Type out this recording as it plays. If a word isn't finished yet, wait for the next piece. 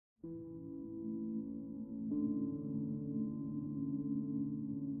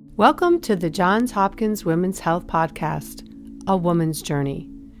Welcome to the Johns Hopkins Women's Health Podcast, A Woman's Journey,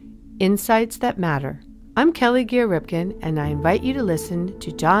 Insights That Matter. I'm Kelly Gear-Ripken, and I invite you to listen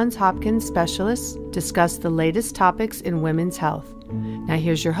to Johns Hopkins specialists discuss the latest topics in women's health. Now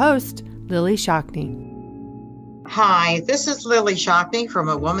here's your host, Lillie Shockney. Hi, this is Lillie Shockney from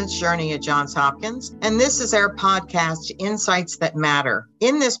A Woman's Journey at Johns Hopkins, and this is our podcast, Insights That Matter.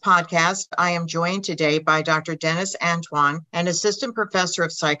 In this podcast, I am joined today by Dr. Denis Antoine, an assistant professor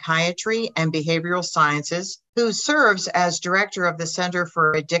of psychiatry and behavioral sciences, who serves as director of the Center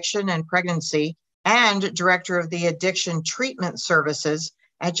for Addiction and Pregnancy and director of the Addiction Treatment Services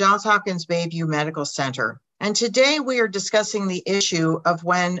at Johns Hopkins Bayview Medical Center. And today we are discussing the issue of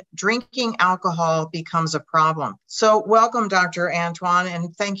when drinking alcohol becomes a problem. So welcome, Dr. Antoine,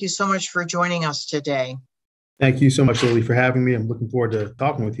 and thank you so much for joining us today. Thank you so much, Lillie, for having me. I'm looking forward to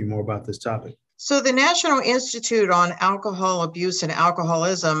talking with you more about this topic. So the National Institute on Alcohol Abuse and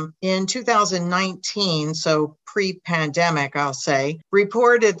Alcoholism in 2019, so pre-pandemic, I'll say,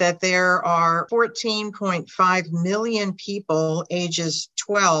 reported that there are 14.5 million people ages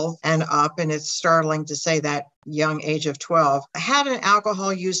 12 and up, and it's startling to say that young age of 12, had an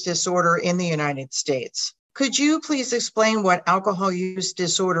alcohol use disorder in the United States. Could you please explain what alcohol use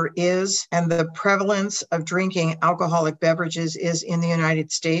disorder is and the prevalence of drinking alcoholic beverages is in the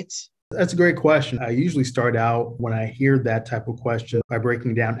United States? That's a great question. I usually start out when I hear that type of question by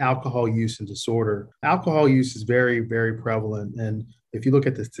breaking down alcohol use and disorder. Alcohol use is very, very prevalent. And if you look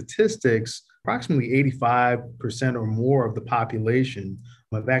at the statistics, approximately 85% or more of the population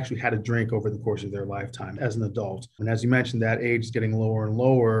have actually had a drink over the course of their lifetime as an adult. And as you mentioned, that age is getting lower and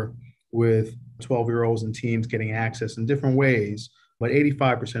lower with 12-year-olds and teens getting access in different ways, but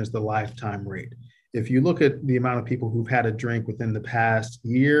 85% is the lifetime rate. If you look at the amount of people who've had a drink within the past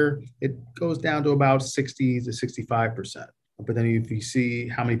year, it goes down to about 60 to 65%. But then if you see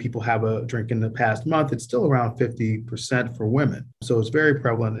how many people have a drink in the past month, it's still around 50% for women. So it's very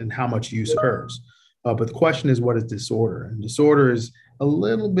prevalent in how much use occurs. But the question is, what is disorder? And disorder is a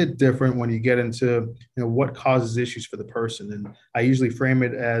little bit different when you get into what causes issues for the person. And I usually frame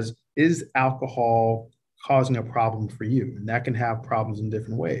it as, is alcohol causing a problem for you? And that can have problems in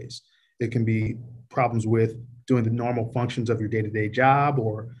different ways. It can be problems with doing the normal functions of your day-to-day job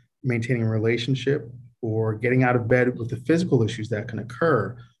or maintaining a relationship or getting out of bed with the physical issues that can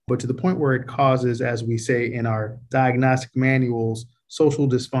occur, but to the point where it causes, as we say in our diagnostic manuals, social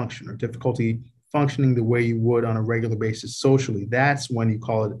dysfunction or difficulty functioning the way you would on a regular basis socially. That's when you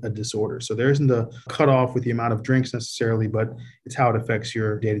call it a disorder. So there isn't a cutoff with the amount of drinks necessarily, but it's how it affects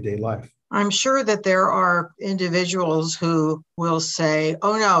your day-to-day life. I'm sure that there are individuals who will say,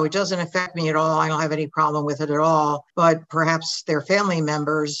 oh, no, it doesn't affect me at all. I don't have any problem with it at all. But perhaps their family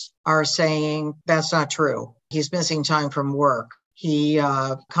members are saying that's not true. He's missing time from work. He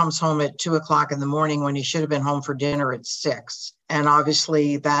comes home at 2:00 in the morning when he should have been home for dinner at 6. And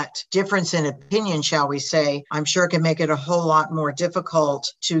obviously that difference in opinion, shall we say, I'm sure can make it a whole lot more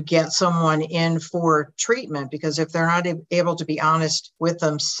difficult to get someone in for treatment, because if they're not able to be honest with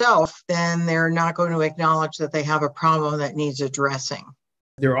themselves, then they're not going to acknowledge that they have a problem that needs addressing.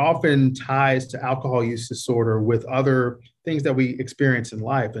 There are often ties to alcohol use disorder with other things that we experience in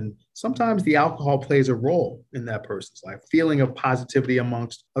life. And sometimes the alcohol plays a role in that person's life, feeling of positivity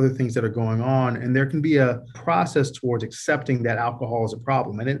amongst other things that are going on. And there can be a process towards accepting that alcohol is a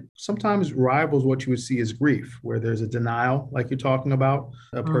problem. And it sometimes rivals what you would see as grief, where there's a denial, like you're talking about.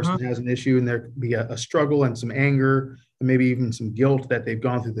 A person has an issue and there can be a struggle and some anger and maybe even some guilt that they've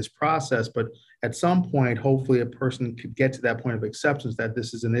gone through this process. But at some point, hopefully a person could get to that point of acceptance that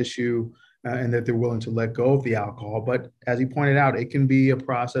this is an issue and that they're willing to let go of the alcohol. But as you pointed out, it can be a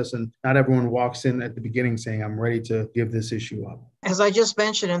process and not everyone walks in at the beginning saying, I'm ready to give this issue up. As I just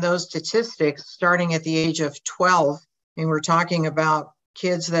mentioned in those statistics, starting at the age of 12, and we're talking about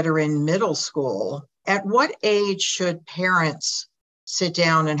kids that are in middle school, at what age should parents sit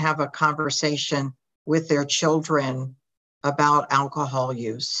down and have a conversation with their children about alcohol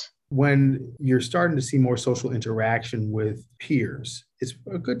use? When you're starting to see more social interaction with peers, it's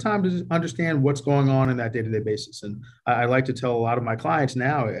a good time to understand what's going on in that day-to-day basis. And I like to tell a lot of my clients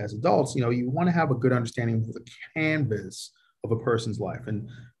now as adults, you want to have a good understanding of the canvas of a person's life. And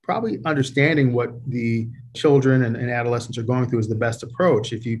probably understanding what the children and adolescents are going through is the best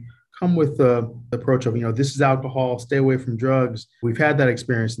approach. If you come with the approach of, this is alcohol, stay away from drugs. We've had that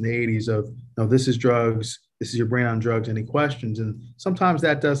experience in the 80s of, this is drugs, this is your brain on drugs, any questions? And sometimes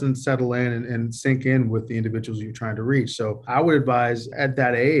that doesn't settle in and sink in with the individuals you're trying to reach. So I would advise at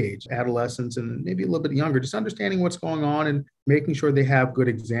that age, adolescents and maybe a little bit younger, just understanding what's going on and making sure they have good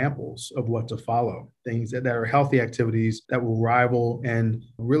examples of what to follow, things that are healthy activities that will rival and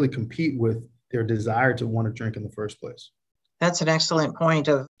really compete with their desire to want to drink in the first place. That's an excellent point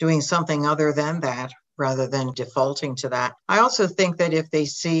of doing something other than that, rather than defaulting to that. I also think that if they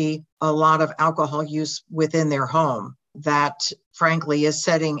see a lot of alcohol use within their home, that frankly is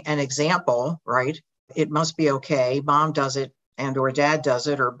setting an example, right? It must be okay. Mom does it and or dad does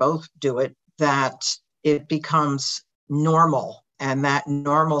it or both do it, that it becomes normal. And that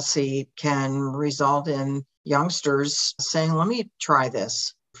normalcy can result in youngsters saying, let me try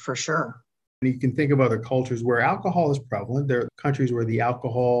this for sure. You can think of other cultures where alcohol is prevalent. There are countries where the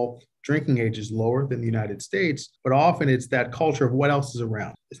alcohol drinking age is lower than the United States, but often it's that culture of what else is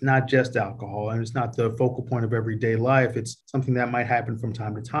around. It's not just alcohol, and it's not the focal point of everyday life. It's something that might happen from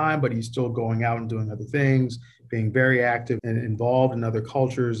time to time, but he's still going out and doing other things, being very active and involved in other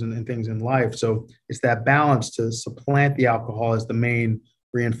cultures and things in life. So it's that balance to supplant the alcohol as the main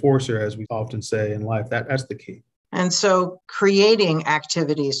reinforcer, as we often say in life. That's the key. And so creating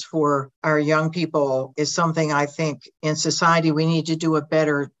activities for our young people is something I think in society we need to do a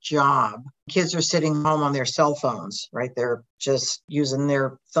better job. Kids are sitting home on their cell phones, right? They're just using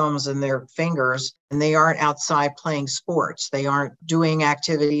their thumbs and their fingers, and they aren't outside playing sports. They aren't doing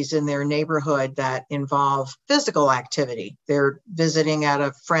activities in their neighborhood that involve physical activity. They're visiting at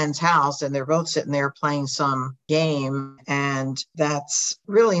a friend's house and they're both sitting there playing some game, and that's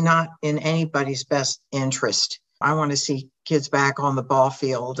really not in anybody's best interest. I want to see kids back on the ball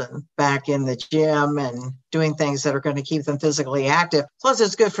field and back in the gym and doing things that are going to keep them physically active. Plus,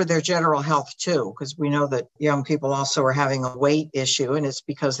 it's good for their general health, too, because we know that young people also are having a weight issue, and it's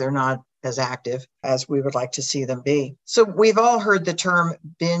because they're not as active as we would like to see them be. So we've all heard the term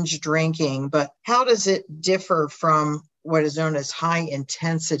binge drinking, but how does it differ from what is known as high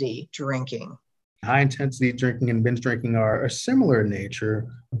intensity drinking? High intensity drinking and binge drinking are similar in nature.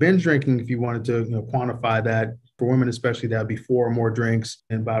 Binge drinking, if you wanted to quantify that, for women especially, that would be 4 or more drinks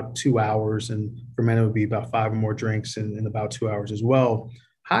in about 2 hours. And for men, it would be about 5 or more drinks in about 2 hours as well.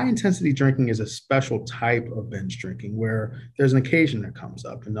 High intensity drinking is a special type of binge drinking where there's an occasion that comes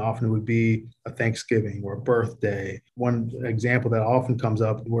up, and often it would be a Thanksgiving or a birthday. One example that often comes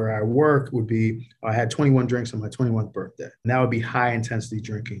up where I work would be, I had 21 drinks on my 21th birthday. And that would be high intensity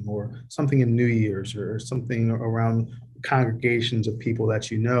drinking, or something in New Year's or something around congregations of people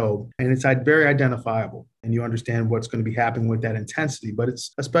that you know. And it's very identifiable, and you understand what's going to be happening with that intensity, but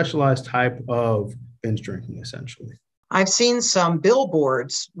it's a specialized type of binge drinking, essentially. I've seen some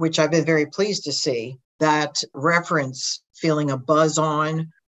billboards, which I've been very pleased to see, that reference feeling a buzz on,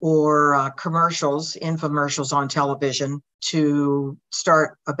 or commercials, infomercials on television to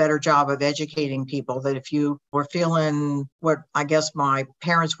start a better job of educating people that if you were feeling what I guess my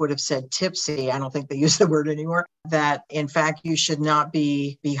parents would have said tipsy, I don't think they use the word anymore, that in fact you should not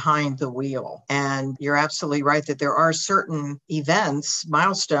be behind the wheel. And you're absolutely right that there are certain events,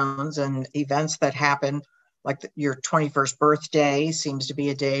 milestones and events that happen, like your 21st birthday seems to be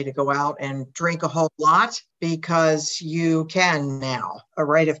a day to go out and drink a whole lot because you can now. A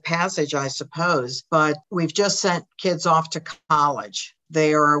rite of passage, I suppose. But we've just sent kids off to college.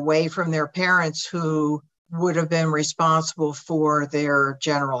 They are away from their parents who would have been responsible for their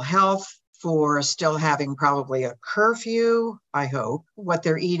general health, for still having probably a curfew, I hope, what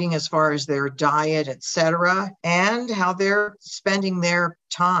they're eating as far as their diet, etc., and how they're spending their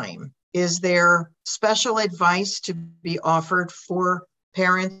time. Is there special advice to be offered for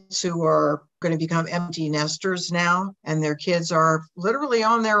parents who are going to become empty nesters now, and their kids are literally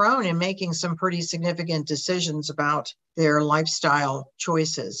on their own and making some pretty significant decisions about their lifestyle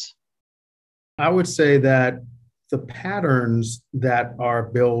choices? I would say that the patterns that are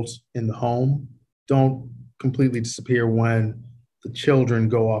built in the home don't completely disappear when the children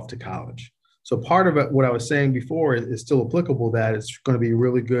go off to college. So part of it, what I was saying before, is still applicable, that it's going to be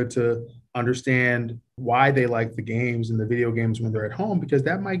really good to understand why they like the games and the video games when they're at home, because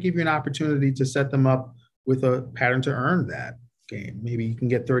that might give you an opportunity to set them up with a pattern to earn that game. Maybe you can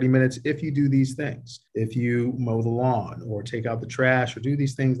get 30 minutes if you do these things, if you mow the lawn or take out the trash or do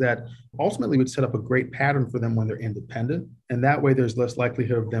these things that ultimately would set up a great pattern for them when they're independent. And that way there's less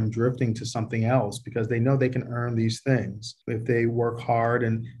likelihood of them drifting to something else because they know they can earn these things if they work hard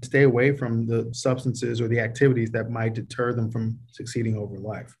and stay away from the substances or the activities that might deter them from succeeding over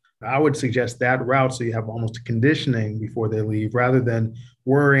life. I would suggest that route so you have almost a conditioning before they leave rather than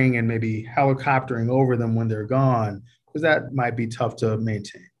worrying and maybe helicoptering over them when they're gone, because that might be tough to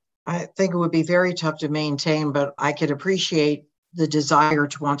maintain. I think it would be very tough to maintain, but I could appreciate the desire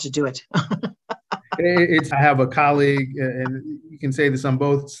to want to do it. I have a colleague, and you can say this on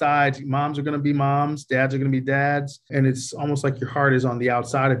both sides. Moms are going to be moms, dads are going to be dads. And it's almost like your heart is on the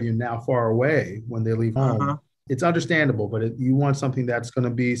outside of you now, far away when they leave home. Uh-huh. It's understandable, but you want something that's going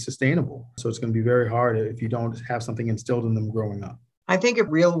to be sustainable. So it's going to be very hard if you don't have something instilled in them growing up. I think a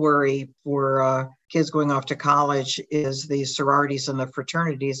real worry for kids going off to college is the sororities and the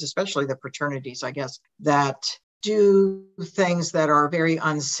fraternities, especially the fraternities, I guess, that do things that are very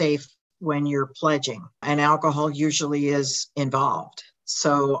unsafe when you're pledging, and alcohol usually is involved.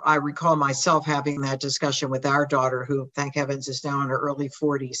 So I recall myself having that discussion with our daughter, who, thank heavens, is now in her early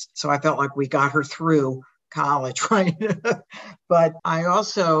 40s. So I felt like we got her through college, right? But I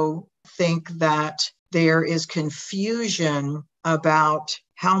also think that there is confusion about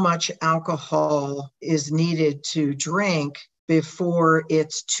how much alcohol is needed to drink before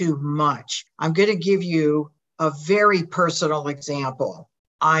it's too much. I'm going to give you a very personal example.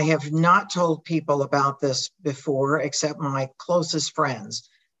 I have not told people about this before, except my closest friends.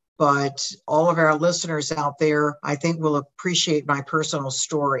 But all of our listeners out there, I think, will appreciate my personal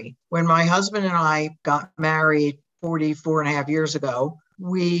story. When my husband and I got married 44 and a half years ago,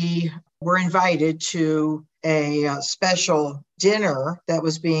 we were invited to a special dinner that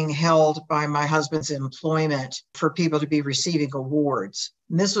was being held by my husband's employment for people to be receiving awards.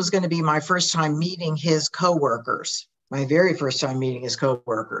 And this was going to be my first time meeting his coworkers. My very first time meeting his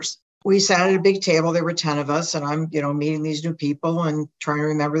coworkers. We sat at a big table. There were 10 of us, and I'm, meeting these new people and trying to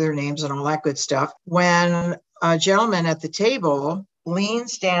remember their names and all that good stuff. When a gentleman at the table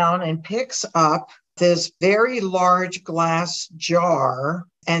leans down and picks up this very large glass jar,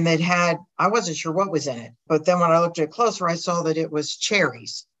 and that had, I wasn't sure what was in it, but then when I looked at it closer, I saw that it was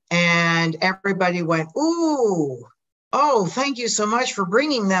cherries. And everybody went, "Ooh, oh, thank you so much for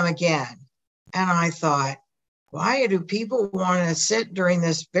bringing them again." And I thought, why do people want to sit during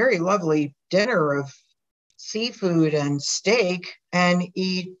this very lovely dinner of seafood and steak and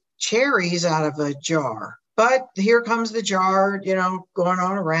eat cherries out of a jar? But here comes the jar, going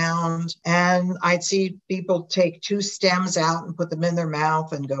on around. And I'd see people take 2 stems out and put them in their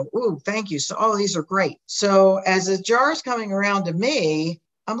mouth and go, "Ooh, thank you. So, oh, these are great." So as the jar's coming around to me,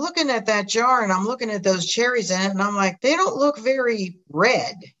 I'm looking at that jar and I'm looking at those cherries in it. And I'm like, they don't look very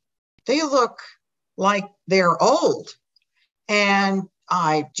red. They look like they're old. And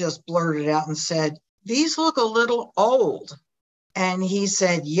I just blurted out and said, "These look a little old." And he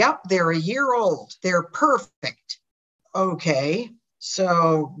said, "Yep, they're a year old. They're perfect." Okay.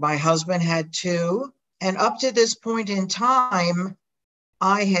 So my husband had 2. And up to this point in time,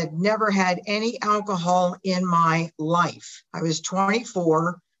 I had never had any alcohol in my life. I was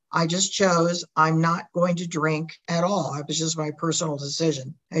 24. I just chose I'm not going to drink at all. It was just my personal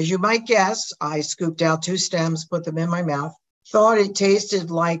decision. As you might guess, I scooped out 2 stems, put them in my mouth, thought it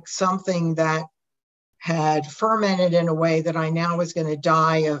tasted like something that had fermented in a way that I now was going to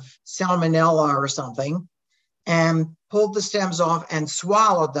die of salmonella or something, and pulled the stems off and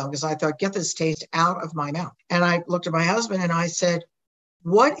swallowed them because I thought, get this taste out of my mouth. And I looked at my husband and I said,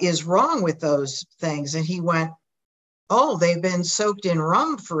 "What is wrong with those things?" And he went, "Oh, they've been soaked in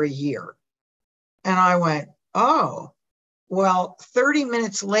rum for a year." And I went, "Oh." Well, 30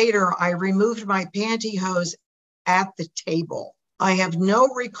 minutes later, I removed my pantyhose at the table. I have no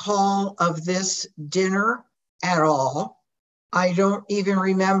recall of this dinner at all. I don't even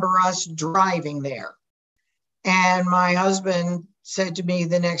remember us driving there. And my husband said to me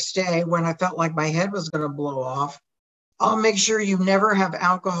the next day, when I felt like my head was going to blow off, "I'll make sure you never have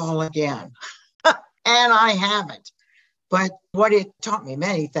alcohol again." And I haven't. But what it taught me,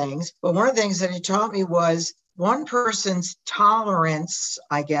 many things, but one of the things that it taught me was one person's tolerance,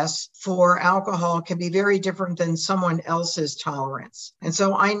 I guess, for alcohol can be very different than someone else's tolerance. And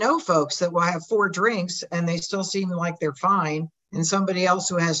so I know folks that will have 4 drinks and they still seem like they're fine, and somebody else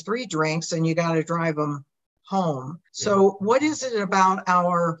who has 3 drinks and you got to drive them home. So what is it about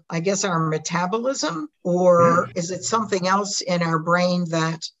our metabolism, or is it something else in our brain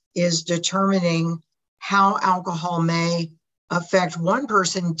that is determining how alcohol may affect one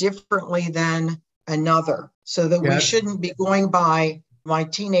person differently than another, so that we shouldn't be going by, my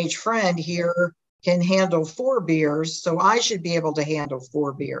teenage friend here can handle 4 beers, so I should be able to handle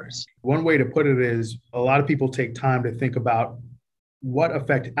 4 beers. One way to put it is a lot of people take time to think about what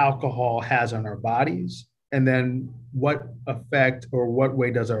effect alcohol has on our bodies, and then what effect or what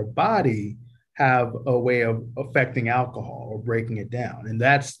way does our body have a way of affecting alcohol or breaking it down. And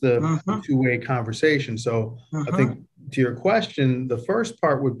that's the two-way conversation. So I think to your question, the first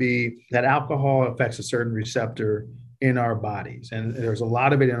part would be that alcohol affects a certain receptor in our bodies. And there's a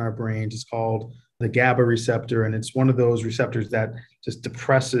lot of it in our brains. It's called the GABA receptor. And it's one of those receptors that just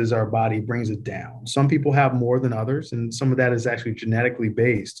depresses our body, brings it down. Some people have more than others, and some of that is actually genetically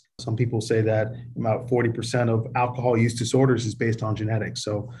based. Some people say that about 40% of alcohol use disorders is based on genetics.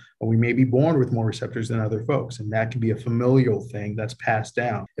 So we may be born with more receptors than other folks, and that can be a familial thing that's passed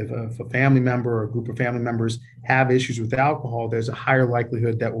down. If a family member or a group of family members have issues with alcohol, there's a higher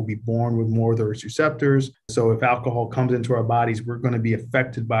likelihood that we'll be born with more of those receptors. So if alcohol comes into our bodies, we're going to be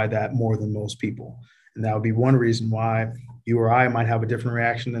affected by that more than most people. And that would be one reason why you or I might have a different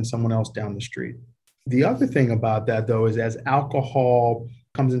reaction than someone else down the street. The other thing about that, though, is as alcohol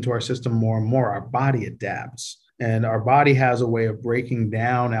comes into our system more and more, our body adapts. And our body has a way of breaking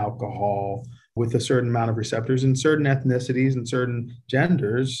down alcohol with a certain amount of receptors, and certain ethnicities and certain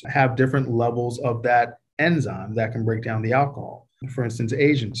genders have different levels of that enzyme that can break down the alcohol. For instance,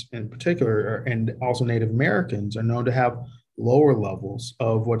 Asians in particular, and also Native Americans, are known to have lower levels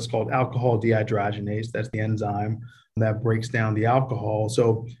of what's called alcohol dehydrogenase. That's the enzyme that breaks down the alcohol.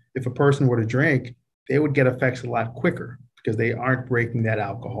 So if a person were to drink, they would get effects a lot quicker because they aren't breaking that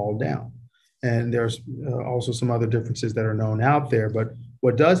alcohol down. And there's also some other differences that are known out there. But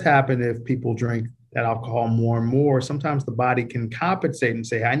what does happen if people drink that alcohol more and more, sometimes the body can compensate and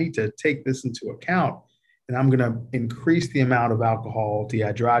say, I need to take this into account, and I'm going to increase the amount of alcohol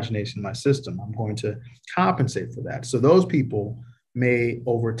dehydrogenase in my system. I'm going to compensate for that. So those people may,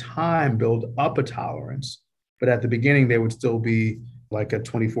 over time, build up a tolerance, but at the beginning, they would still be like a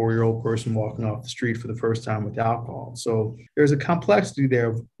 24-year-old person walking off the street for the first time with alcohol. So there's a complexity there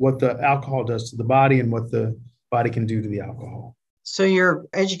of what the alcohol does to the body and what the body can do to the alcohol. So you're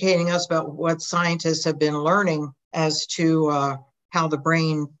educating us about what scientists have been learning as to how the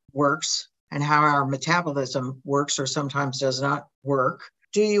brain works and how our metabolism works or sometimes does not work.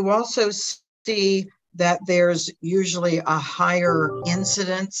 Do you also see that there's usually a higher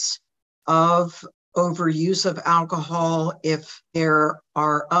incidence of overuse of alcohol if there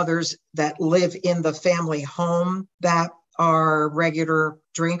are others that live in the family home that are regular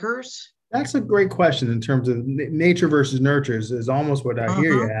drinkers? That's a great question in terms of nature versus nurture is almost what I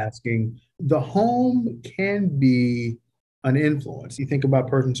hear you asking. The home can be an influence. You think about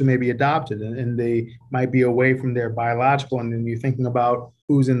persons who may be adopted and they might be away from their biological, and then you're thinking about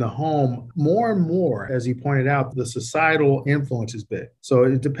who's in the home. More and more, as you pointed out, the societal influence is big. So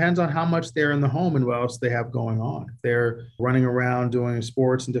it depends on how much they're in the home and what else they have going on. If they're running around doing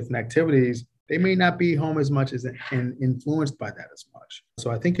sports and different activities, they may not be home as much as and influenced by that as much.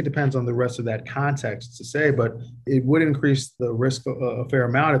 So I think it depends on the rest of that context to say, but it would increase the risk a fair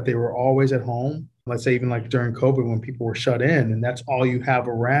amount if they were always at home. Let's say even like during COVID when people were shut in and that's all you have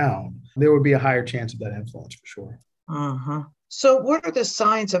around, there would be a higher chance of that influence for sure. So what are the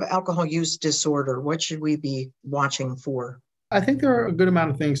signs of alcohol use disorder? What should we be watching for? I think there are a good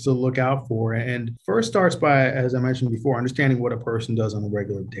amount of things to look out for. And first starts by, as I mentioned before, understanding what a person does on a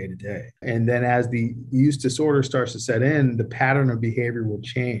regular day-to-day. And then as the use disorder starts to set in, the pattern of behavior will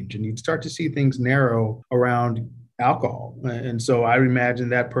change. And you'd start to see things narrow around alcohol. And so I would imagine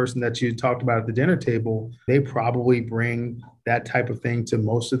that person that you talked about at the dinner table, they probably bring that type of thing to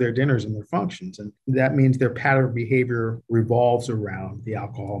most of their dinners and their functions. And that means their pattern of behavior revolves around the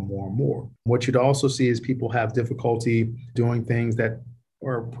alcohol more and more. What you'd also see is people have difficulty doing things that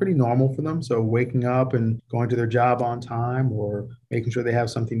are pretty normal for them. So waking up and going to their job on time or making sure they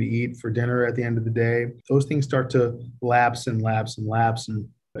have something to eat for dinner at the end of the day. Those things start to lapse and lapse and lapse. And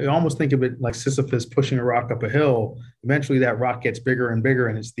I almost think of it like Sisyphus pushing a rock up a hill. Eventually that rock gets bigger and bigger,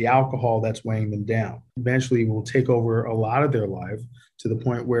 and it's the alcohol that's weighing them down. Eventually will take over a lot of their life to the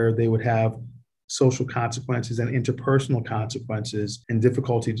point where they would have social consequences and interpersonal consequences and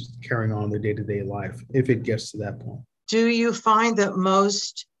difficulties carrying on their day-to-day life if it gets to that point. Do you find that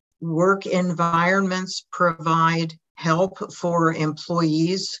most work environments provide help for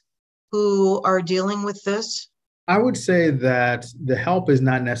employees who are dealing with this? I would say that the help is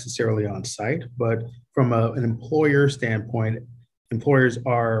not necessarily on site, but from an employer standpoint, employers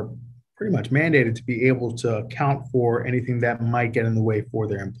are pretty much mandated to be able to account for anything that might get in the way for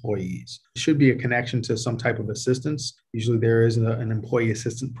their employees. It should be a connection to some type of assistance. Usually there is an employee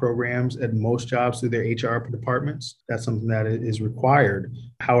assistance programs at most jobs through their HR departments. That's something that is required.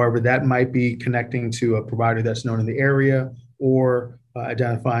 However, that might be connecting to a provider that's known in the area or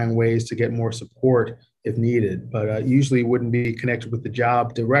identifying ways to get more support if needed, but usually wouldn't be connected with the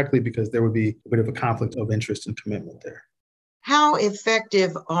job directly because there would be a bit of a conflict of interest and commitment there. How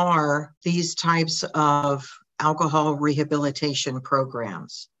effective are these types of alcohol rehabilitation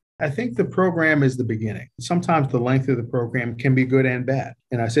programs? I think the program is the beginning. Sometimes the length of the program can be good and bad.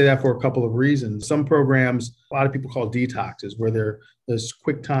 And I say that for a couple of reasons. Some programs, a lot of people call detoxes, where there's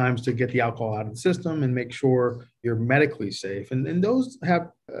quick times to get the alcohol out of the system and make sure you're medically safe. And those have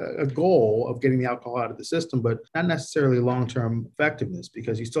a goal of getting the alcohol out of the system, but not necessarily long-term effectiveness,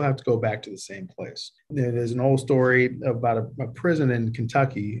 because you still have to go back to the same place. There's an old story about a prison in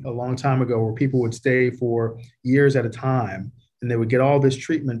Kentucky a long time ago where people would stay for years at a time, and they would get all this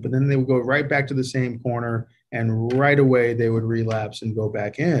treatment, but then they would go right back to the same corner, and right away they would relapse and go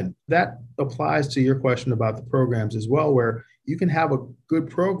back in. That applies to your question about the programs as well, where you can have a good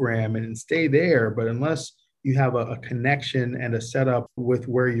program and stay there, but unless you have a connection and a setup with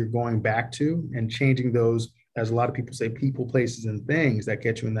where you're going back to and changing those, as a lot of people say, people, places, and things that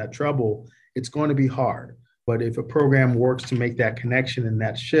get you in that trouble, it's going to be hard. But if a program works to make that connection and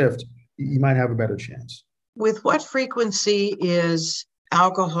that shift, you might have a better chance. With what frequency is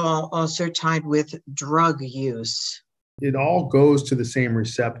alcohol also tied with drug use? It all goes to the same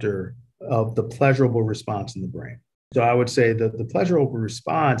receptor of the pleasurable response in the brain. So I would say that the pleasurable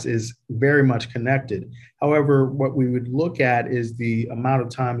response is very much connected. However, what we would look at is the amount of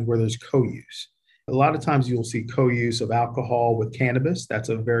times where there's co-use. A lot of times you'll see co-use of alcohol with cannabis. That's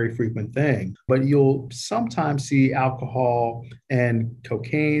a very frequent thing. But you'll sometimes see alcohol and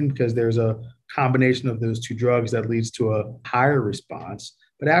cocaine, because there's a combination of those two drugs that leads to a higher response.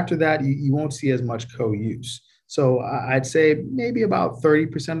 But after that, you won't see as much co-use. So I'd say maybe about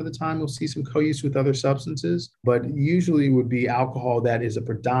 30% of the time you'll see some co-use with other substances, but usually would be alcohol that is a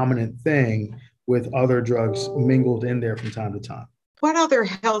predominant thing with other drugs mingled in there from time to time. What other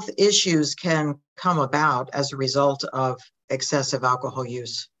health issues can come about as a result of excessive alcohol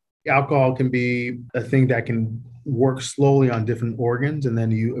use? Alcohol can be a thing that can work slowly on different organs, and then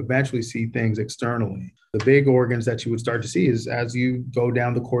you eventually see things externally. The big organs that you would start to see is as you go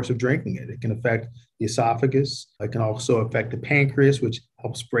down the course of drinking it. It can affect the esophagus. It can also affect the pancreas, which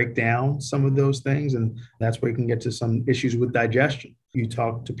helps break down some of those things. And that's where you can get to some issues with digestion. You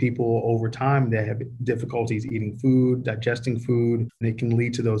talk to people over time that have difficulties eating food, digesting food, and it can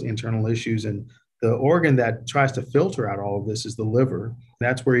lead to those internal issues. And the organ that tries to filter out all of this is the liver.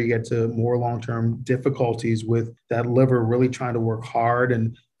 That's where you get to more long-term difficulties with that liver really trying to work hard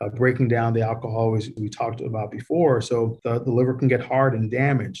and breaking down the alcohol, as we talked about before. So the liver can get hard and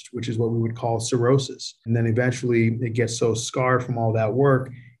damaged, which is what we would call cirrhosis. And then eventually it gets so scarred from all that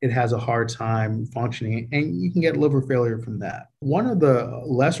work, it has a hard time functioning, and you can get liver failure from that. One of the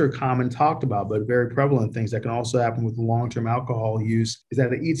lesser common talked about, but very prevalent things that can also happen with long-term alcohol use is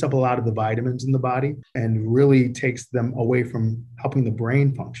that it eats up a lot of the vitamins in the body and really takes them away from helping the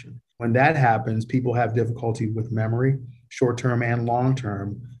brain function. When that happens, people have difficulty with memory, short-term and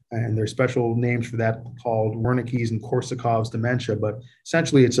long-term. And there's special names for that called Wernicke's and Korsakov's dementia. But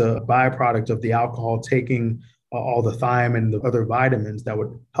essentially, it's a byproduct of the alcohol taking all the thiamine and the other vitamins that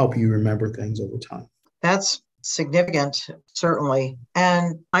would help you remember things over time. That's significant, certainly.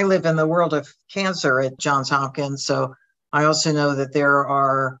 And I live in the world of cancer at Johns Hopkins. So I also know that there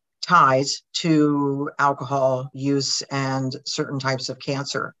are ties to alcohol use and certain types of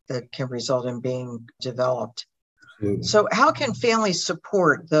cancer that can result in being developed. So how can families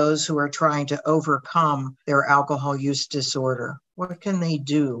support those who are trying to overcome their alcohol use disorder? What can they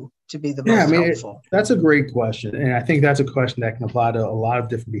do to be the most helpful? That's a great question. And I think that's a question that can apply to a lot of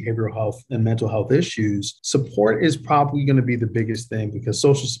different behavioral health and mental health issues. Support is probably going to be the biggest thing, because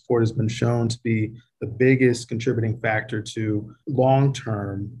social support has been shown to be the biggest contributing factor to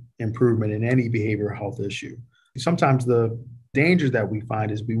long-term improvement in any behavioral health issue. Sometimes the dangers that we find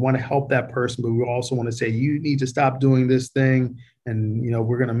is we want to help that person, but we also want to say, you need to stop doing this thing, and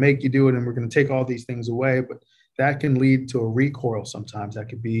we're going to make you do it, and we're going to take all these things away. But that can lead to a recoil sometimes that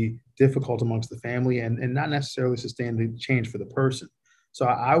could be difficult amongst the family and not necessarily sustain the change for the person. So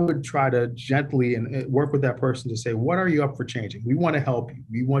I would try to gently and work with that person to say, what are you up for changing? We want to help you.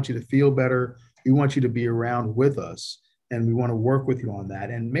 We want you to feel better. We want you to be around with us, and we want to work with you on that,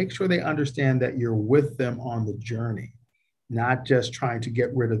 and make sure they understand that you're with them on the journey, not just trying to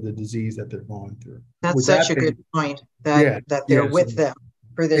get rid of the disease that they're going through. That's such a good point, that they're with them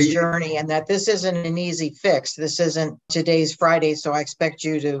for this journey, and that this isn't an easy fix. This isn't today's Friday, so I expect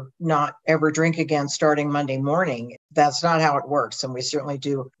you to not ever drink again starting Monday morning. That's not how it works. And we certainly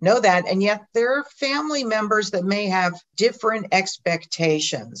do know that. And yet there are family members that may have different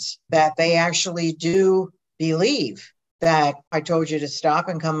expectations, that they actually do believe that I told you to stop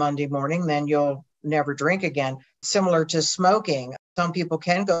and come Monday morning, then you'll never drink again. Similar to smoking, some people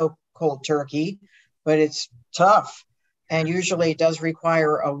can go cold turkey, but it's tough. and usually does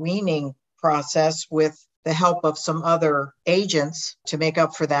require a weaning process with the help of some other agents to make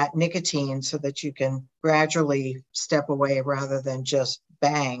up for that nicotine so that you can gradually step away rather than just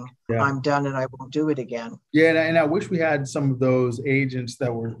bang, yeah, I'm done and I won't do it again. Yeah, and I wish we had some of those agents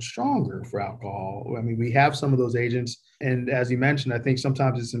that were stronger for alcohol. I mean, we have some of those agents. And as you mentioned, I think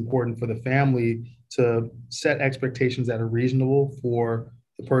sometimes it's important for the family to set expectations that are reasonable for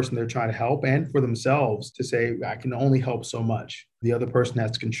the person they're trying to help and for themselves to say, I can only help so much. The other person has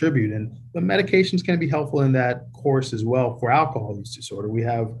to contribute. And the medications can be helpful in that course as well for alcohol use disorder. We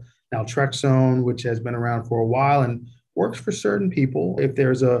have naltrexone, which has been around for a while and works for certain people if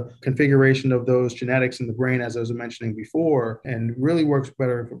there's a configuration of those genetics in the brain, as I was mentioning before, and really works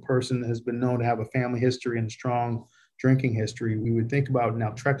better if a person has been known to have a family history and a strong drinking history. We would think about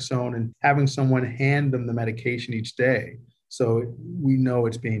naltrexone and having someone hand them the medication each day so we know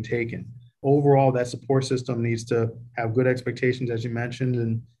it's being taken. Overall, that support system needs to have good expectations, as you mentioned,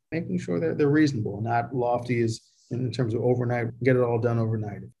 and making sure that they're reasonable, not lofty as in terms of overnight, get it all done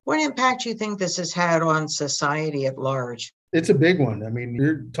overnight. What impact do you think this has had on society at large? It's a big one. I mean,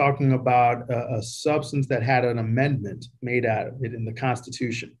 you're talking about a substance that had an amendment made out of it in the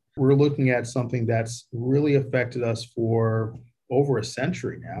Constitution. We're looking at something that's really affected us for over a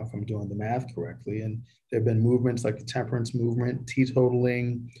century now, if I'm doing the math correctly. And there have been movements like the temperance movement,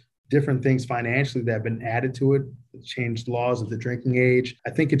 teetotaling, different things financially that have been added to it, changed laws of the drinking age.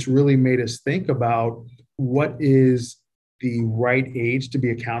 I think it's really made us think about what is the right age to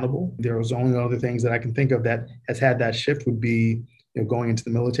be accountable. There's only other things that I can think of that has had that shift would be going into the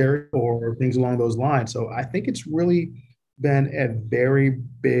military or things along those lines. So I think it's really been a very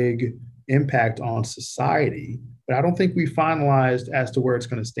big impact on society, but I don't think we finalized as to where it's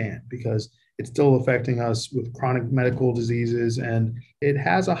going to stand because it's still affecting us with chronic medical diseases, and it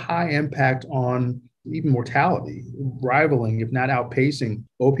has a high impact on even mortality, rivaling, if not outpacing,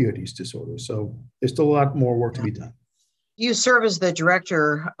 opioid use disorder. So there's still a lot more work to be done. You serve as the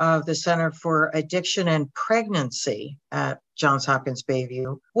director of the Center for Addiction and Pregnancy at Johns Hopkins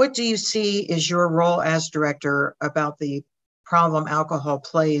Bayview. What do you see is your role as director about the problem alcohol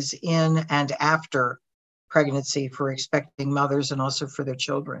plays in and after pregnancy for expecting mothers and also for their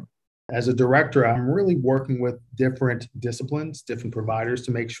children? As a director, I'm really working with different disciplines, different providers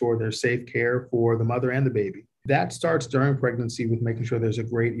to make sure there's safe care for the mother and the baby. That starts during pregnancy with making sure there's a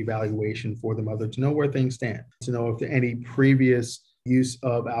great evaluation for the mother to know where things stand, to know if any previous use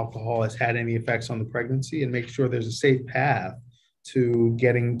of alcohol has had any effects on the pregnancy, and make sure there's a safe path to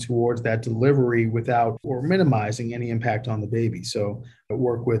getting towards that delivery without or minimizing any impact on the baby. So I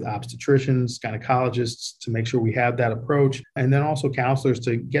work with obstetricians, gynecologists to make sure we have that approach, and then also counselors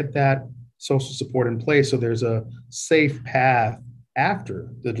to get that social support in place so there's a safe path after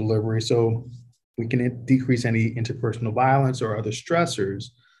the delivery so we can decrease any interpersonal violence or other stressors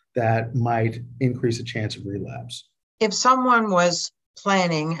that might increase a chance of relapse. If someone was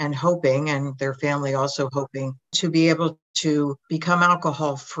planning and hoping, and their family also hoping, to be able to become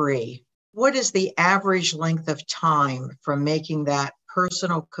alcohol free, what is the average length of time from making that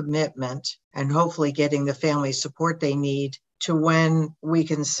personal commitment and hopefully getting the family support they need to when we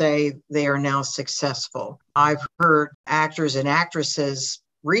can say they are now successful? I've heard actors and actresses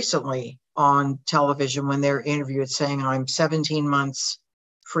recently on television when they're interviewed saying, I'm 17 months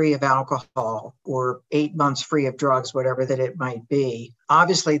free of alcohol or 8 months free of drugs, whatever that it might be.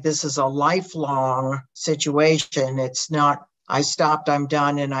 Obviously, this is a lifelong situation. It's not, I stopped, I'm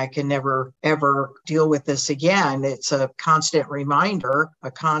done, and I can never, ever deal with this again. It's a constant reminder,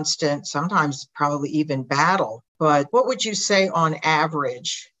 a constant, sometimes probably even battle. But what would you say on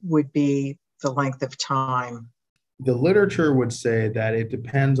average would be the length of time? The literature would say that it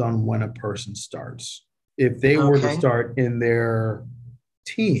depends on when a person starts. If they were to start in their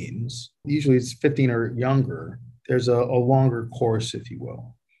teens, usually it's 15 or younger, there's a longer course, if you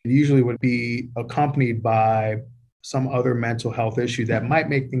will. It usually would be accompanied by some other mental health issue that might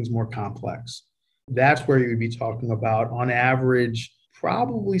make things more complex. That's where you would be talking about, on average,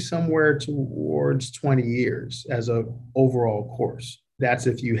 probably somewhere towards 20 years as an overall course. That's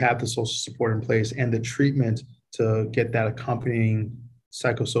if you have the social support in place and the treatment to get that accompanying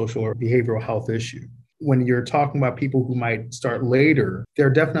psychosocial or behavioral health issue. When you're talking about people who might start later, there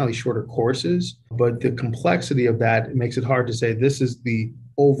are definitely shorter courses, but the complexity of that makes it hard to say this is the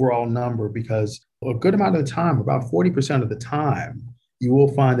overall number, because a good amount of the time, about 40% of the time, you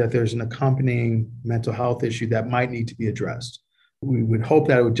will find that there's an accompanying mental health issue that might need to be addressed. We would hope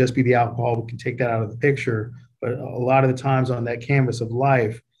that it would just be the alcohol. We can take that out of the picture, but a lot of the times on that canvas of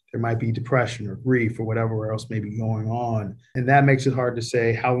life, there might be depression or grief or whatever else may be going on. And that makes it hard to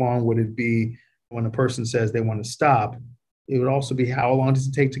say how long would it be when a person says they want to stop It would also be how long does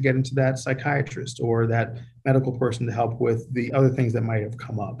it take to get into that psychiatrist or that medical person to help with the other things that might have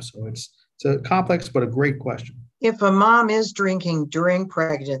come up. So it's a complex, but a great question. If a mom is drinking during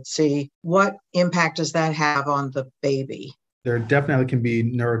pregnancy, what impact does that have on the baby? There definitely can be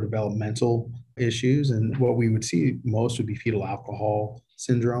neurodevelopmental issues. And what we would see most would be fetal alcohol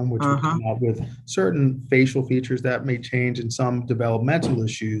syndrome, which would come up with certain facial features that may change and some developmental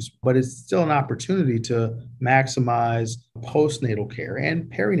issues. But it's still an opportunity to maximize postnatal care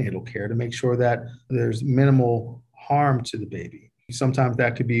and perinatal care to make sure that there's minimal harm to the baby. Sometimes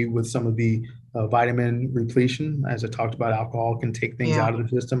that could be with some of the vitamin repletion. As I talked about, alcohol can take things out of the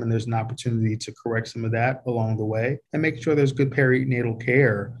system, and there's an opportunity to correct some of that along the way and make sure there's good perinatal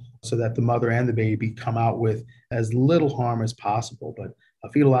care so that the mother and the baby come out with as little harm as possible. But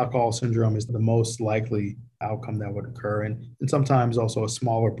fetal alcohol syndrome is the most likely outcome that would occur, and sometimes also a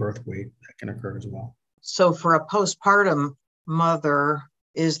smaller birth weight that can occur as well. So for a postpartum mother,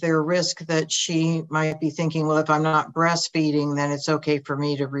 is there a risk that she might be thinking, well, if I'm not breastfeeding, then it's okay for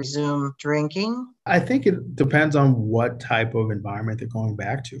me to resume drinking? I think it depends on what type of environment they're going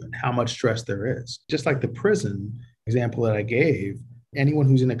back to and how much stress there is. Just like the prison example that I gave, anyone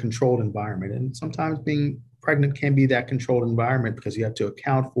who's in a controlled environment, and sometimes being pregnant can be that controlled environment because you have to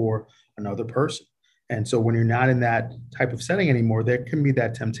account for another person. And so when you're not in that type of setting anymore, there can be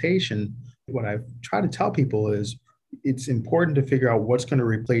that temptation. What I try to tell people is it's important to figure out what's going to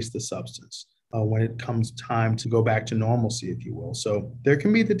replace the substance when it comes time to go back to normalcy, if you will. So there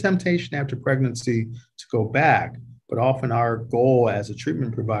can be the temptation after pregnancy to go back, but often our goal as a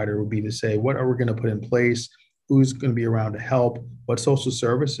treatment provider would be to say, what are we going to put in place? Who's going to be around to help? What social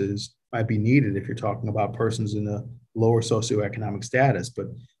services might be needed if you're talking about persons in a lower socioeconomic status? But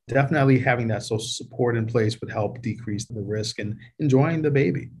definitely having that social support in place would help decrease the risk, and enjoying the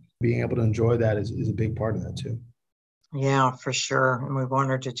baby. Being able to enjoy that is a big part of that too. Yeah, for sure. And we want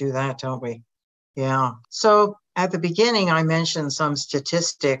her to do that, don't we? Yeah. So at the beginning, I mentioned some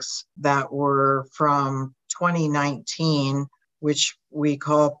statistics that were from 2019, which we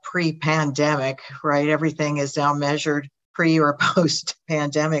call pre-pandemic, right? Everything is now measured pre or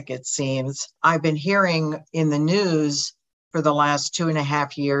post-pandemic, it seems. I've been hearing in the news for the last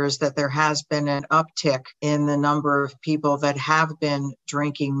 2.5 years that there has been an uptick in the number of people that have been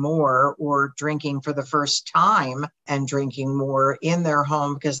drinking more or drinking for the first time and drinking more in their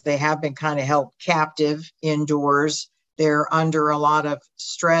home because they have been kind of held captive indoors. They're under a lot of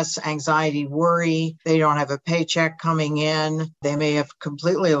stress, anxiety, worry. They don't have a paycheck coming in. They may have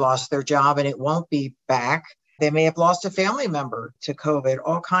completely lost their job and it won't be back. They may have lost a family member to COVID,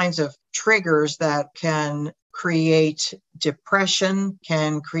 all kinds of triggers that can create depression,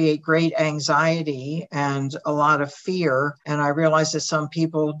 can create great anxiety and a lot of fear. And I realize that some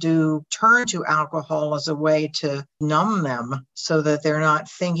people do turn to alcohol as a way to numb them so that they're not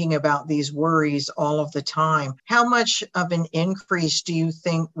thinking about these worries all of the time. How much of an increase do you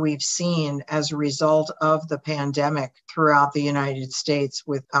think we've seen as a result of the pandemic throughout the United States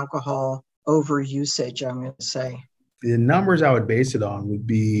with alcohol overusage, I'm going to say? The numbers I would base it on would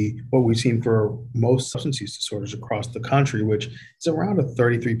be what we've seen for most substance use disorders across the country, which is around a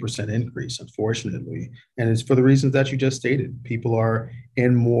 33% increase, unfortunately. And it's for the reasons that you just stated. People are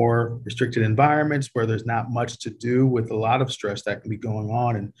in more restricted environments where there's not much to do, with a lot of stress that can be going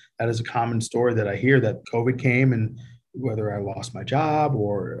on. And that is a common story that I hear, that COVID came, and whether I lost my job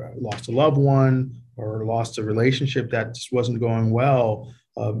or lost a loved one or lost a relationship that just wasn't going well,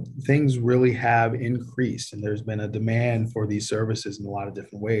 things really have increased, and there's been a demand for these services in a lot of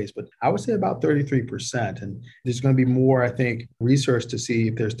different ways. But I would say about 33%. And there's going to be more, I think, research to see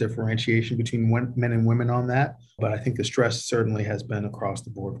if there's differentiation between men and women on that. But I think the stress certainly has been across the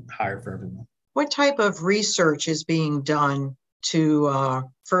board higher for everyone. What type of research is being done to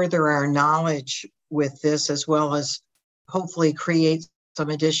further our knowledge with this, as well as hopefully create some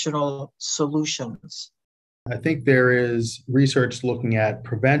additional solutions? I think there is research looking at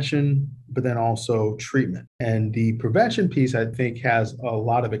prevention, but then also treatment. And the prevention piece, I think, has a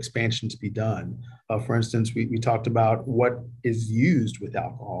lot of expansion to be done. For instance, we talked about what is used with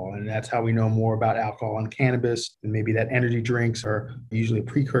alcohol, and that's how we know more about alcohol and cannabis. And maybe that energy drinks are usually a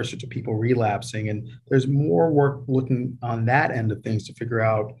precursor to people relapsing. And there's more work looking on that end of things to figure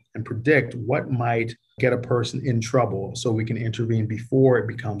out and predict what might get a person in trouble so we can intervene before it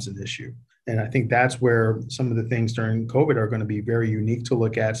becomes an issue. And I think that's where some of the things during COVID are going to be very unique to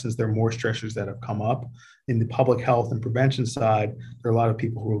look at, since there are more stressors that have come up. In the public health and prevention side, there are a lot of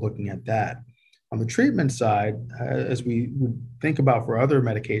people who are looking at that. On the treatment side, as we would think about for other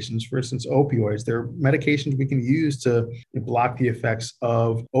medications, for instance, opioids, there are medications we can use to block the effects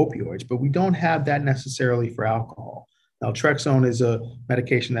of opioids, but we don't have that necessarily for alcohol. Naltrexone is a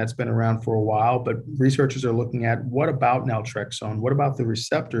medication that's been around for a while, but researchers are looking at what about naltrexone? What about the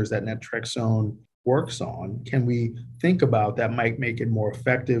receptors that naltrexone works on? Can we think about that might make it more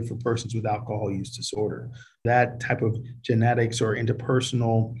effective for persons with alcohol use disorder? That type of genetics or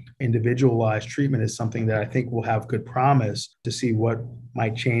interpersonal, individualized treatment is something that I think will have good promise to see what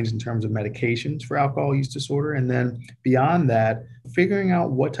might change in terms of medications for alcohol use disorder. And then beyond that, figuring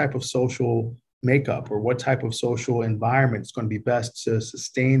out what type of social makeup or what type of social environment is going to be best to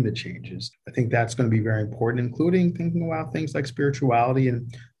sustain the changes. I think that's going to be very important, including thinking about things like spirituality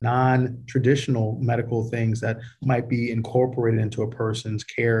and non-traditional medical things that might be incorporated into a person's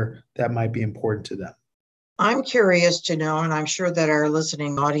care that might be important to them. I'm curious to know, and I'm sure that our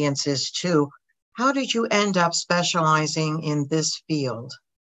listening audience is too, how did you end up specializing in this field?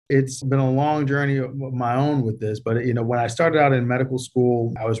 It's been a long journey of my own with this, but when I started out in medical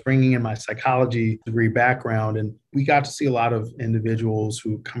school, I was bringing in my psychology degree background, and we got to see a lot of individuals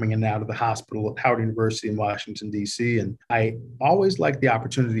who coming in and out of the hospital at Howard University in Washington, D.C. And I always liked the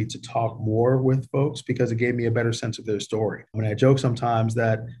opportunity to talk more with folks because it gave me a better sense of their story. I mean, I joke sometimes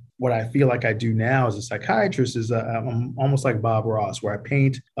that what I feel like I do now as a psychiatrist is I'm almost like Bob Ross, where I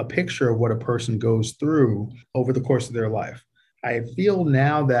paint a picture of what a person goes through over the course of their life. I feel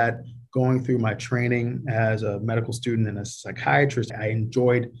now that going through my training as a medical student and as a psychiatrist, I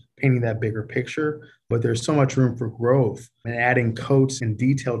enjoyed painting that bigger picture, but there's so much room for growth and adding coats and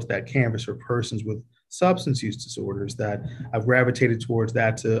detail to that canvas for persons with substance use disorders that I've gravitated towards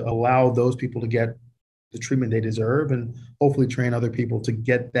that to allow those people to get the treatment they deserve and hopefully train other people to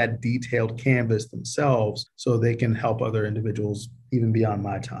get that detailed canvas themselves so they can help other individuals even beyond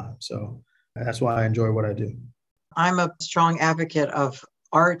my time. So that's why I enjoy what I do. I'm a strong advocate of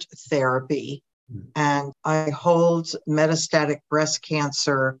art therapy, and I hold metastatic breast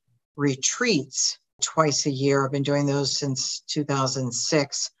cancer retreats twice a year. I've been doing those since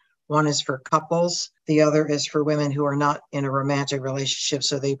 2006. One is for couples. The other is for women who are not in a romantic relationship,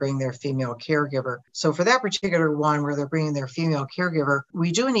 so they bring their female caregiver. So for that particular one where they're bringing their female caregiver,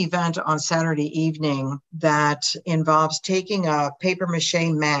 we do an event on Saturday evening that involves taking a paper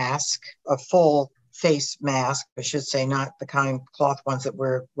mache mask, a full face mask, I should say, not the kind of cloth ones that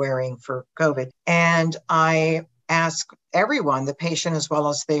we're wearing for COVID. And I ask everyone, the patient as well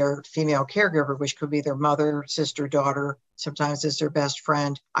as their female caregiver, which could be their mother, sister, daughter, sometimes it's their best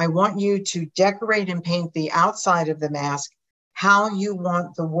friend. I want you to decorate and paint the outside of the mask how you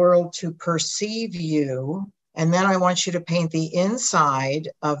want the world to perceive you. And then I want you to paint the inside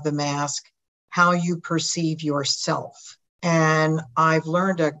of the mask how you perceive yourself. And I've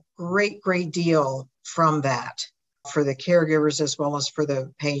learned a great deal from that for the caregivers as well as for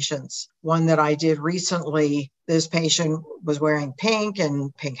the patients. One that I did recently, this patient was wearing pink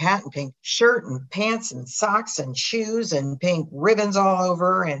and pink hat and pink shirt and pants and socks and shoes and pink ribbons all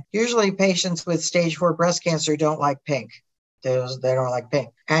over. And usually patients with stage 4 breast cancer don't like pink. They don't like pink.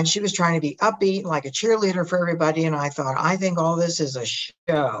 And she was trying to be upbeat, like a cheerleader for everybody. And I thought, I think all this is a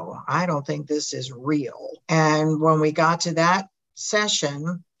show. I don't think this is real. And when we got to that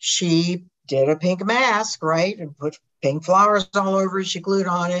session, she did a pink mask, right? And put pink flowers all over it. She glued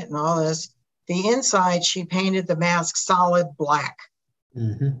on it and all this. The inside, she painted the mask solid black.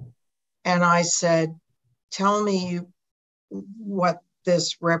 Mm-hmm. And I said, tell me what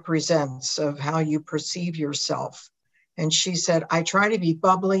this represents of how you perceive yourself. And she said, I try to be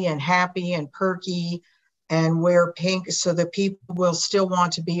bubbly and happy and perky and wear pink so that people will still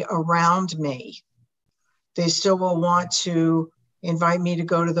want to be around me. They still will want to invite me to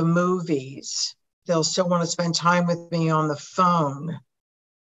go to the movies. They'll still want to spend time with me on the phone.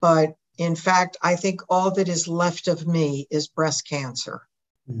 But in fact, I think all that is left of me is breast cancer.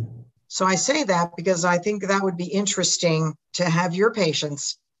 Mm. So I say that because I think that would be interesting to have your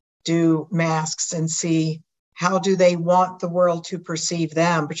patients do masks and see how do they want the world to perceive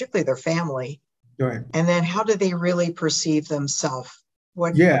them, particularly their family. Right. And then how do they really perceive themselves?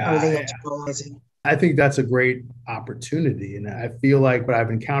 What are they internalizing? I think that's a great opportunity. And I feel like what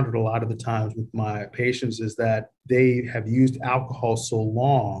I've encountered a lot of the times with my patients is that they have used alcohol so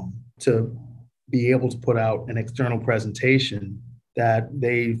long to be able to put out an external presentation that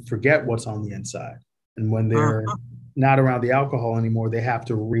they forget what's on the inside. And when they're not around the alcohol anymore, they have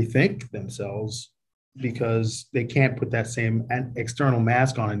to rethink themselves because they can't put that same external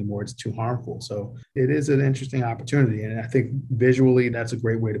mask on anymore. It's too harmful. So it is an interesting opportunity. And I think visually, that's a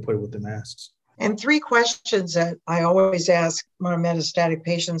great way to put it with the masks. And 3 questions that I always ask my metastatic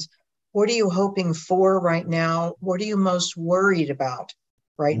patients: what are you hoping for right now? What are you most worried about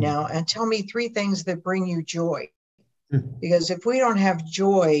right now? And tell me 3 things that bring you joy. Because if we don't have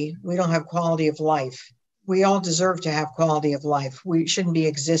joy, we don't have quality of life. we all deserve to have quality of life. We shouldn't be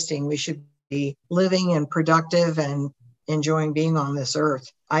existing. We should be living and productive and enjoying being on this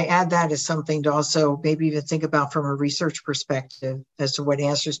earth. I add that as something to also maybe even think about from a research perspective as to what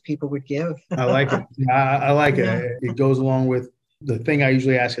answers people would give. I like it. I like it. It goes along with the thing I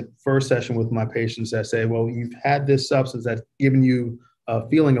usually ask at the first session with my patients. I say, well, you've had this substance that's given you a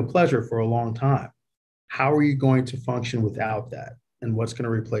feeling of pleasure for a long time. How are you going to function without that? And what's going to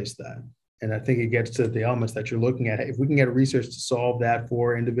replace that? And I think it gets to the elements that you're looking at. If we can get research to solve that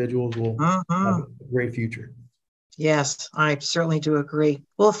for individuals, we'll have a great future. Yes, I certainly do agree.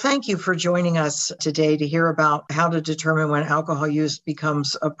 Well, thank you for joining us today to hear about how to determine when alcohol use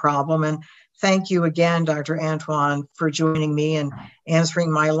becomes a problem. And thank you again, Dr. Antoine, for joining me and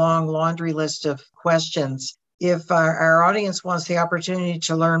answering my long laundry list of questions. If our audience wants the opportunity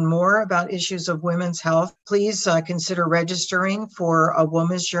to learn more about issues of women's health, please consider registering for a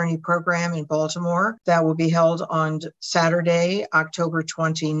Woman's Journey program in Baltimore that will be held on Saturday, October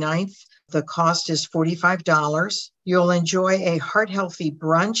 29th. The cost is $45. You'll enjoy a heart-healthy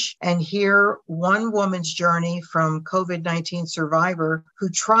brunch and hear one woman's journey from COVID-19 survivor who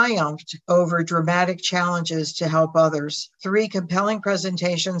triumphed over dramatic challenges to help others. 3 compelling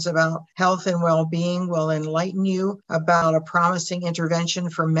presentations about health and well-being will enlighten you about a promising intervention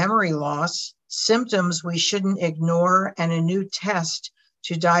for memory loss, symptoms we shouldn't ignore, and a new test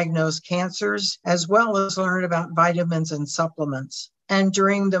to diagnose cancers, as well as learn about vitamins and supplements. And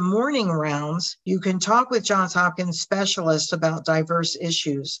during the morning rounds, you can talk with Johns Hopkins specialists about diverse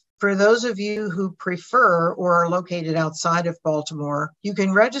issues. For those of you who prefer or are located outside of Baltimore, you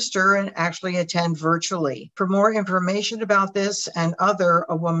can register and actually attend virtually. For more information about this and other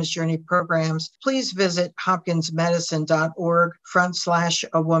A Woman's Journey programs, please visit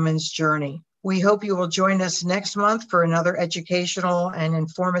hopkinsmedicine.org/A Woman's Journey. We hope you will join us next month for another educational and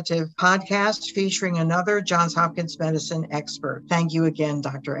informative podcast featuring another Johns Hopkins medicine expert. Thank you again,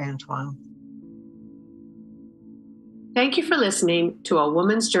 Dr. Antoine. Thank you for listening to A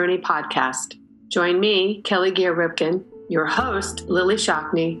Woman's Journey podcast. Join me, Kelly Gear-Ripken, your host, Lillie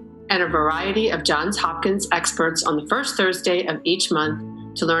Shockney, and a variety of Johns Hopkins experts on the first Thursday of each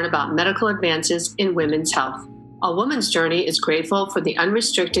month to learn about medical advances in women's health. A Woman's Journey is grateful for the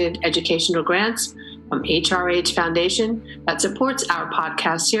unrestricted educational grants from HRH Foundation that supports our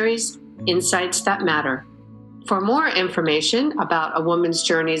podcast series, Insights That Matter. For more information about A Woman's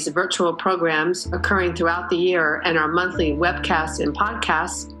Journey's virtual programs occurring throughout the year and our monthly webcasts and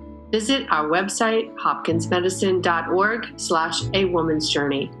podcasts, visit our website, hopkinsmedicine.org/A Woman's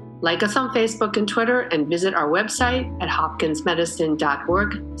Journey. Like us on Facebook and Twitter, and visit our website at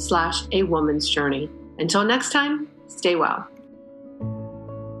hopkinsmedicine.org/A Woman's Journey. Until next time, stay well.